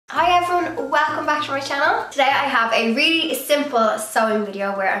Hi everyone, welcome back to my channel. Today I have a really simple sewing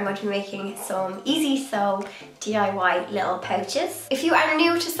video where I'm going to be making some easy sew DIY little pouches. If you are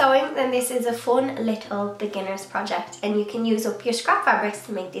new to sewing, then this is a fun little beginner's project and you can use up your scrap fabrics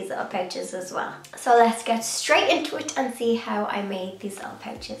to make these little pouches as well. So let's get straight into it and see how I made these little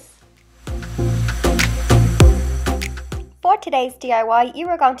pouches. For today's DIY, you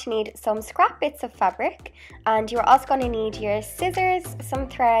are going to need some scrap bits of fabric, and you're also going to need your scissors, some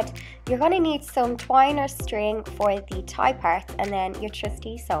thread, you're going to need some twine or string for the tie parts, and then your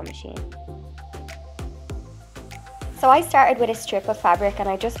trusty sewing machine. So I started with a strip of fabric and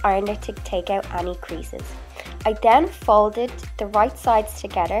I just ironed it to take out any creases. I then folded the right sides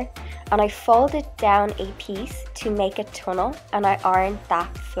together and I folded down a piece to make a tunnel and I ironed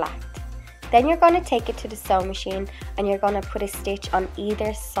that flat. Then you're going to take it to the sewing machine and you're going to put a stitch on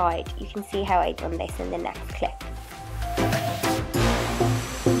either side. You can see how I done this in the next clip.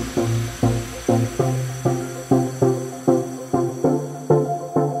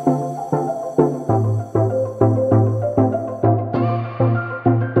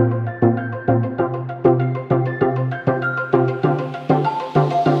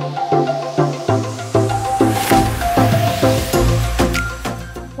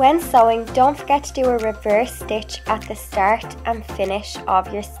 When sewing, don't forget to do a reverse stitch at the start and finish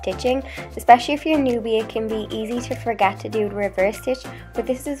of your stitching. Especially if you're a newbie, it can be easy to forget to do the reverse stitch, but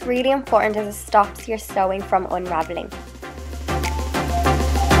this is really important as it stops your sewing from unraveling.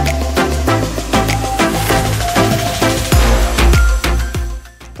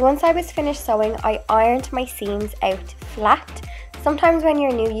 Once I was finished sewing, I ironed my seams out flat. Sometimes when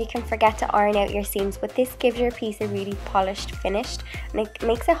you're new you can forget to iron out your seams, but this gives your piece a really polished finish and it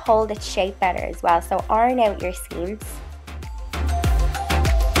makes it hold its shape better as well, so iron out your seams.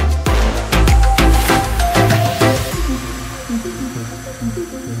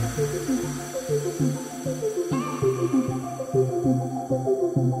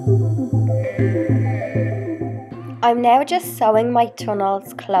 I'm now just sewing my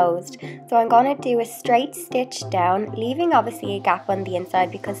tunnels closed, so I'm going to do a straight stitch down, leaving obviously a gap on the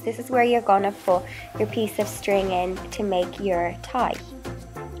inside because this is where you're going to put your piece of string in to make your tie.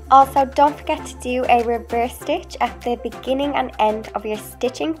 Also, don't forget to do a reverse stitch at the beginning and end of your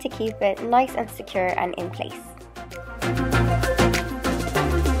stitching to keep it nice and secure and in place.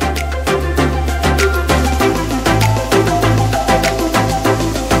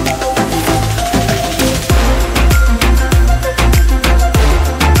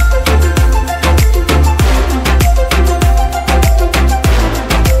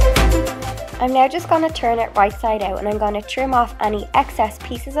 I'm now just going to turn it right side out and I'm going to trim off any excess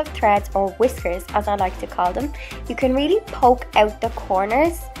pieces of threads or whiskers, as I like to call them. You can really poke out the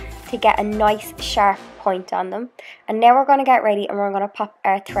corners to get a nice sharp point on them. And now we're going to get ready and we're going to pop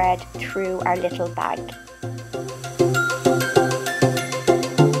our thread through our little bag.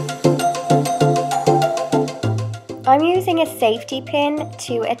 I'm using a safety pin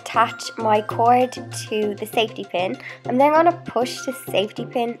to attach my cord to the safety pin. I'm then going to push the safety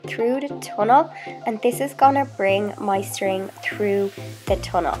pin through the tunnel and this is going to bring my string through the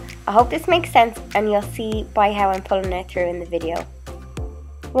tunnel. I hope this makes sense and you'll see by how I'm pulling it through in the video.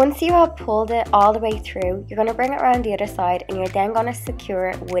 Once you have pulled it all the way through, you're going to bring it around the other side and you're then going to secure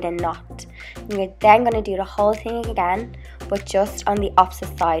it with a knot. And you're then going to do the whole thing again, but just on the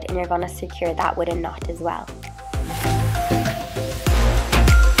opposite side, and you're going to secure that with a knot as well.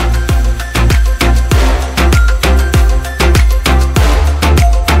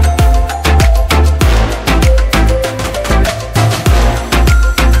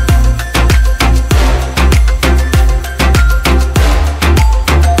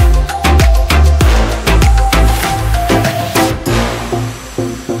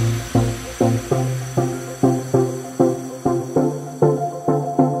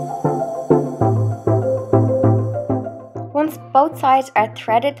 Once both sides are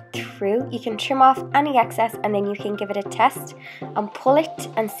threaded through, you can trim off any excess and then you can give it a test and pull it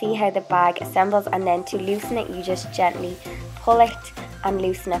and see how the bag assembles, and then to loosen it you just gently pull it and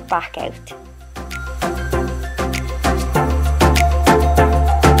loosen it back out.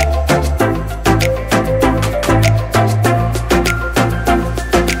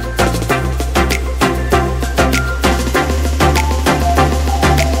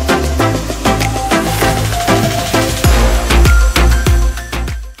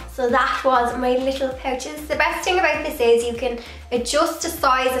 So that was my little pouches. The best thing about this is you can adjust the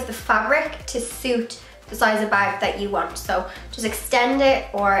size of the fabric to suit the size of bag that you want. So just extend it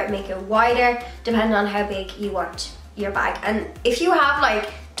or make it wider depending on how big you want your bag. And if you have like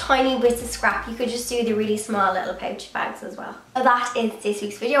tiny bits of scrap, you could just do the really small little pouch bags as well. So that is this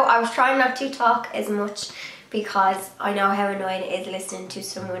week's video. I was trying not to talk as much because I know how annoying it is listening to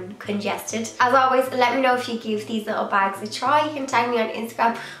someone congested. As always, let me know if you give these little bags a try. You can tag me on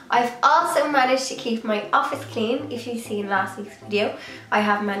Instagram. I've also managed to keep my office clean. If you've seen last week's video, I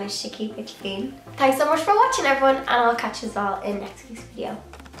have managed to keep it clean. Thanks so much for watching, everyone, and I'll catch you all in next week's video.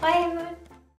 Bye, everyone.